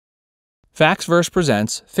Factsverse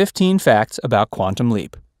presents 15 Facts About Quantum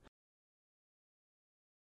Leap.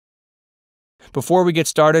 Before we get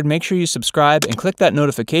started, make sure you subscribe and click that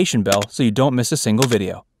notification bell so you don't miss a single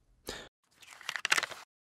video.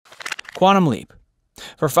 Quantum Leap.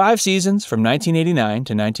 For 5 seasons, from 1989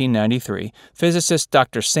 to 1993, physicist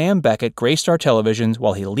Dr. Sam Beckett graced our televisions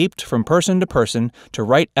while he leaped from person to person to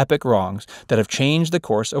right epic wrongs that have changed the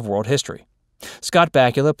course of world history. Scott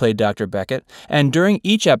Bakula played Dr. Beckett, and during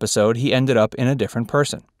each episode he ended up in a different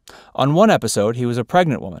person. On one episode, he was a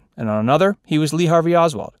pregnant woman, and on another, he was Lee Harvey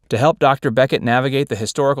Oswald. To help Dr. Beckett navigate the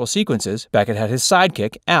historical sequences, Beckett had his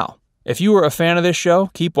sidekick, Al. If you were a fan of this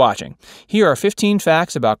show, keep watching. Here are 15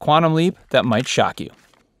 facts about Quantum Leap that might shock you.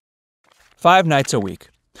 5 nights a week.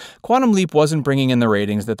 Quantum Leap wasn't bringing in the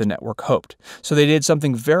ratings that the network hoped, so they did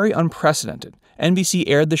something very unprecedented. NBC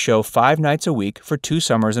aired the show 5 nights a week for 2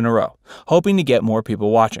 summers in a row, hoping to get more people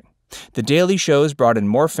watching. The daily shows brought in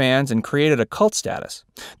more fans and created a cult status.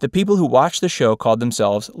 The people who watched the show called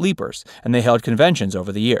themselves Leapers, and they held conventions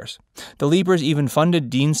over the years. The Leapers even funded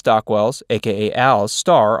Dean Stockwell's, aka Al's,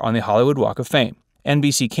 star on the Hollywood Walk of Fame.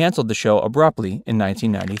 NBC canceled the show abruptly in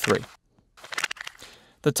 1993.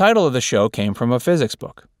 The title of the show came from a physics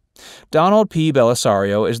book. Donald P.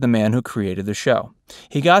 Bellisario is the man who created the show.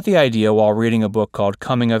 He got the idea while reading a book called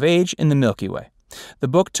Coming of Age in the Milky Way. The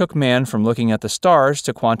book took man from looking at the stars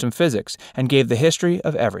to quantum physics and gave the history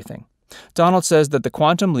of everything. Donald says that the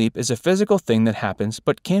quantum leap is a physical thing that happens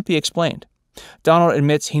but can't be explained. Donald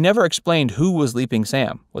admits he never explained who was leaping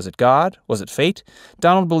Sam. Was it God? Was it fate?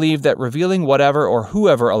 Donald believed that revealing whatever or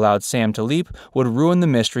whoever allowed Sam to leap would ruin the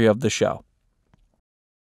mystery of the show.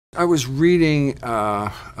 I was reading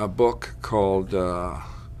a book called, I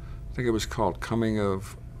think it was called Coming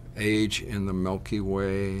of Age in the Milky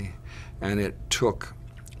Way, and it took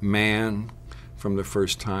man from the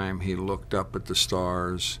first time he looked up at the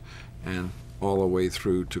stars and all the way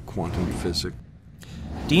through to quantum physics.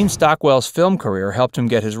 Dean Stockwell's film career helped him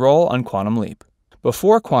get his role on Quantum Leap.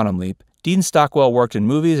 Before Quantum Leap, Dean Stockwell worked in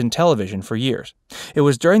movies and television for years. It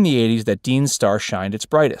was during the 80s that Dean's star shined its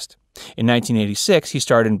brightest. In 1986, he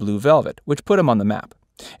starred in Blue Velvet, which put him on the map.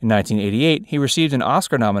 In 1988, he received an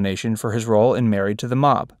Oscar nomination for his role in Married to the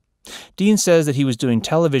Mob. Dean says that he was doing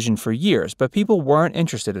television for years, but people weren't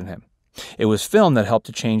interested in him. It was film that helped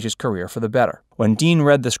to change his career for the better. When Dean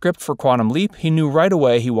read the script for Quantum Leap, he knew right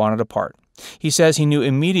away he wanted a part. He says he knew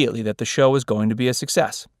immediately that the show was going to be a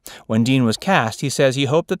success. When Dean was cast, he says he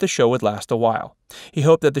hoped that the show would last a while. He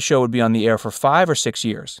hoped that the show would be on the air for 5 or 6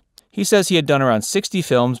 years. He says he had done around 60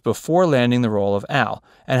 films before landing the role of Al,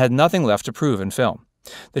 and had nothing left to prove in film.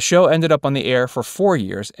 The show ended up on the air for 4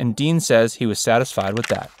 years, and Dean says he was satisfied with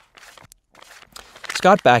that.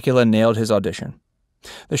 Scott Bakula nailed his audition.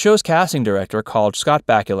 The show's casting director called Scott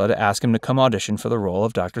Bakula to ask him to come audition for the role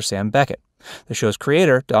of Dr. Sam Beckett. The show's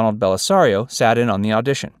creator, Donald Bellisario, sat in on the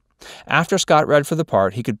audition. After Scott read for the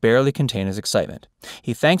part, he could barely contain his excitement.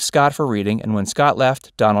 He thanked Scott for reading, and when Scott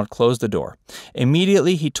left, Donald closed the door.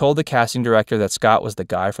 Immediately, he told the casting director that Scott was the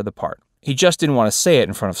guy for the part. He just didn't want to say it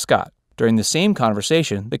in front of Scott. During the same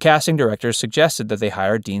conversation, the casting director suggested that they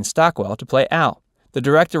hire Dean Stockwell to play Al. The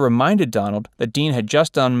director reminded Donald that Dean had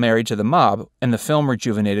just done Married to the Mob, and the film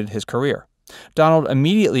rejuvenated his career. Donald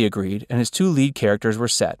immediately agreed, and his 2 lead characters were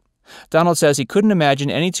set. Donald says he couldn't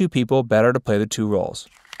imagine any 2 people better to play the 2 roles.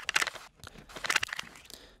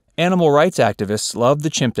 Animal rights activists loved the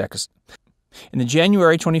chimp episode. In the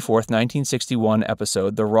January 24, 1961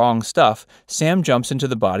 episode, The Wrong Stuff, Sam jumps into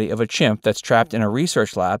the body of a chimp that's trapped in a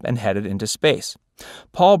research lab and headed into space.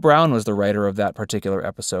 Paul Brown was the writer of that particular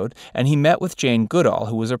episode, and he met with Jane Goodall,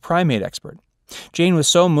 who was a primate expert. Jane was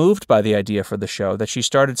so moved by the idea for the show that she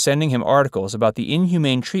started sending him articles about the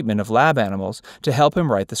inhumane treatment of lab animals to help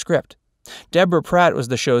him write the script. Deborah Pratt was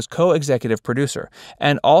the show's co-executive producer,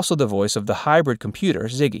 and also the voice of the hybrid computer,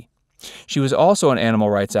 Ziggy. She was also an animal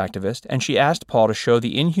rights activist, and she asked Paul to show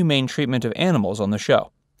the inhumane treatment of animals on the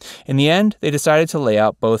show. In the end, they decided to lay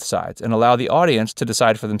out both sides and allow the audience to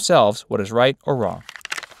decide for themselves what is right or wrong.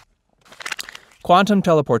 Quantum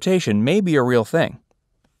teleportation may be a real thing.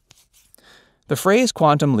 The phrase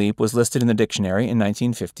quantum leap was listed in the dictionary in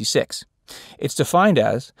 1956. It's defined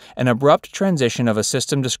as an abrupt transition of a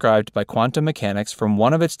system described by quantum mechanics from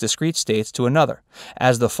one of its discrete states to another,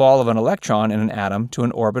 as the fall of an electron in an atom to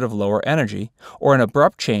an orbit of lower energy, or an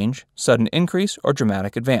abrupt change, sudden increase, or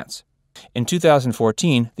dramatic advance. In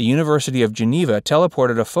 2014, the University of Geneva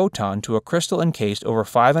teleported a photon to a crystal encased over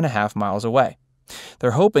 5.5 miles away.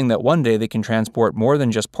 They're hoping that one day they can transport more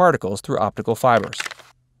than just particles through optical fibers.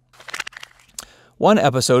 One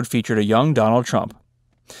episode featured a young Donald Trump.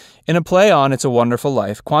 In a play on It's a Wonderful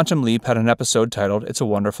Life, Quantum Leap had an episode titled It's a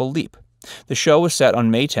Wonderful Leap. The show was set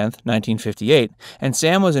on May 10, 1958, and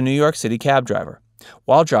Sam was a New York City cab driver.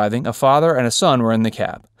 While driving, a father and a son were in the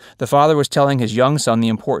cab. The father was telling his young son the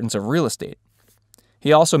importance of real estate.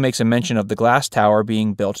 He also makes a mention of the glass tower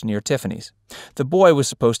being built near Tiffany's. The boy was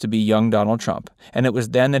supposed to be young Donald Trump, and it was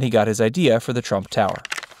then that he got his idea for the Trump Tower.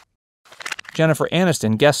 Jennifer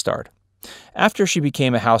Aniston guest starred. After she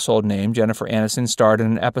became a household name, Jennifer Aniston starred in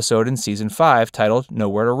an episode in Season 5 titled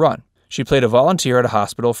Nowhere to Run. She played a volunteer at a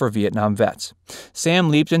hospital for Vietnam vets. Sam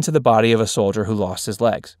leaped into the body of a soldier who lost his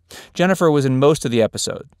legs. Jennifer was in most of the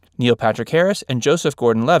episode. Neil Patrick Harris and Joseph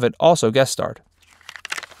Gordon-Levitt also guest starred.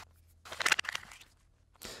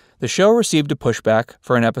 The show received a pushback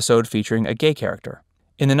for an episode featuring a gay character.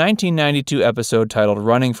 In the 1992 episode titled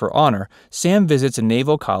Running for Honor, Sam visits a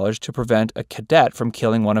naval college to prevent a cadet from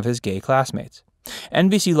killing one of his gay classmates.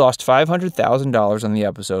 NBC lost $500,000 on the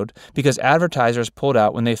episode because advertisers pulled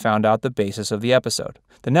out when they found out the basis of the episode.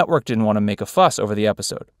 The network didn't want to make a fuss over the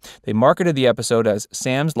episode. They marketed the episode as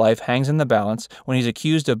Sam's life hangs in the balance when he's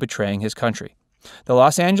accused of betraying his country. The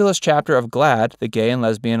Los Angeles chapter of GLAAD, the Gay and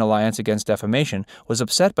Lesbian Alliance Against Defamation, was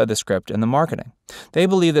upset by the script and the marketing. They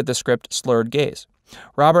believed that the script slurred gays.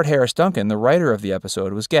 Robert Harris Duncan, the writer of the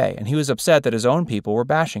episode, was gay, and he was upset that his own people were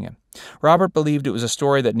bashing him. Robert believed it was a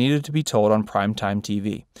story that needed to be told on primetime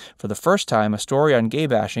TV. For the first time, a story on gay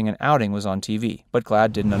bashing and outing was on TV, but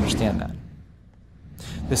GLAAD didn't understand that.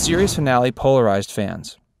 The series finale polarized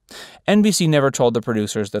fans. NBC never told the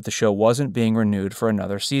producers that the show wasn't being renewed for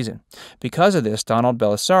another season. Because of this, Donald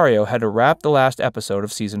Bellisario had to wrap the last episode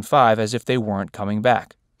of Season 5 as if they weren't coming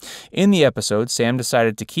back. In the episode, Sam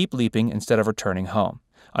decided to keep leaping instead of returning home.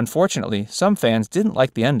 Unfortunately, some fans didn't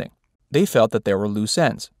like the ending. They felt that there were loose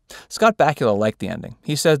ends. Scott Bakula liked the ending.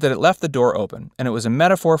 He says that it left the door open, and it was a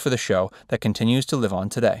metaphor for the show that continues to live on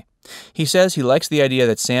today. He says he likes the idea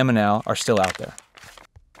that Sam and Al are still out there.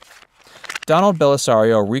 Donald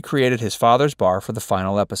Bellisario recreated his father's bar for the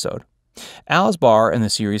final episode. Al's bar in the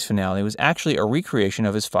series finale was actually a recreation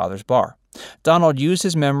of his father's bar. Donald used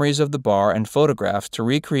his memories of the bar and photographs to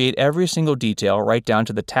recreate every single detail right down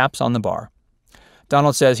to the taps on the bar.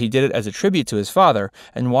 Donald says he did it as a tribute to his father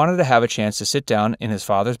and wanted to have a chance to sit down in his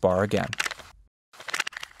father's bar again.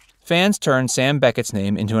 Fans turned Sam Beckett's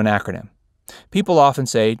name into an acronym. People often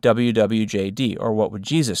say WWJD, or what would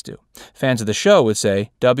Jesus do? Fans of the show would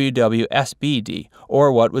say WWSBD,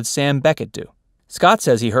 or what would Sam Beckett do? Scott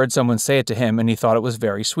says he heard someone say it to him and he thought it was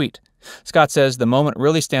very sweet. Scott says the moment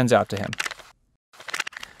really stands out to him.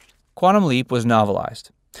 Quantum Leap was novelized.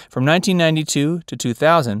 From 1992 to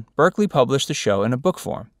 2000, Berkley published the show in a book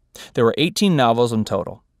form. There were 18 novels in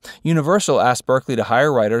total. Universal asked Berkley to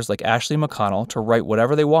hire writers like Ashley McConnell to write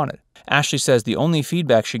whatever they wanted. Ashley says the only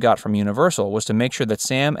feedback she got from Universal was to make sure that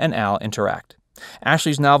Sam and Al interact.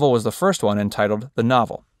 Ashley's novel was the first one, entitled The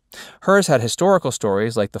Novel. Hers had historical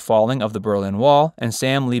stories like the falling of the Berlin Wall and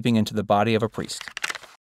Sam leaping into the body of a priest.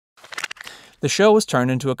 The show was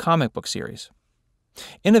turned into a comic book series.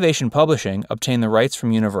 Innovation Publishing obtained the rights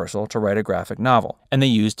from Universal to write a graphic novel, and they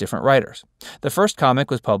used different writers. The first comic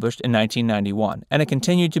was published in 1991, and it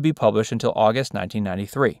continued to be published until August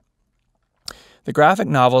 1993. The graphic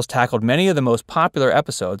novels tackled many of the most popular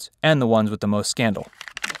episodes and the ones with the most scandal.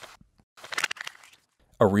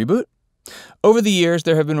 A reboot? Over the years,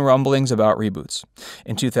 there have been rumblings about reboots.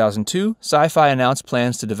 In 2002, Sci-Fi announced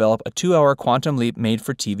plans to develop a 2-hour Quantum Leap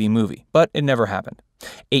made-for-TV movie, but it never happened.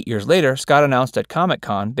 8 years later, Scott announced at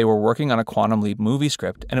Comic-Con they were working on a Quantum Leap movie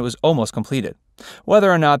script, and it was almost completed.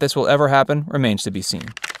 Whether or not this will ever happen remains to be seen.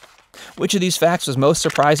 Which of these facts was most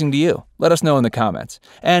surprising to you? Let us know in the comments.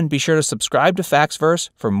 And be sure to subscribe to Factsverse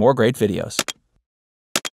for more great videos.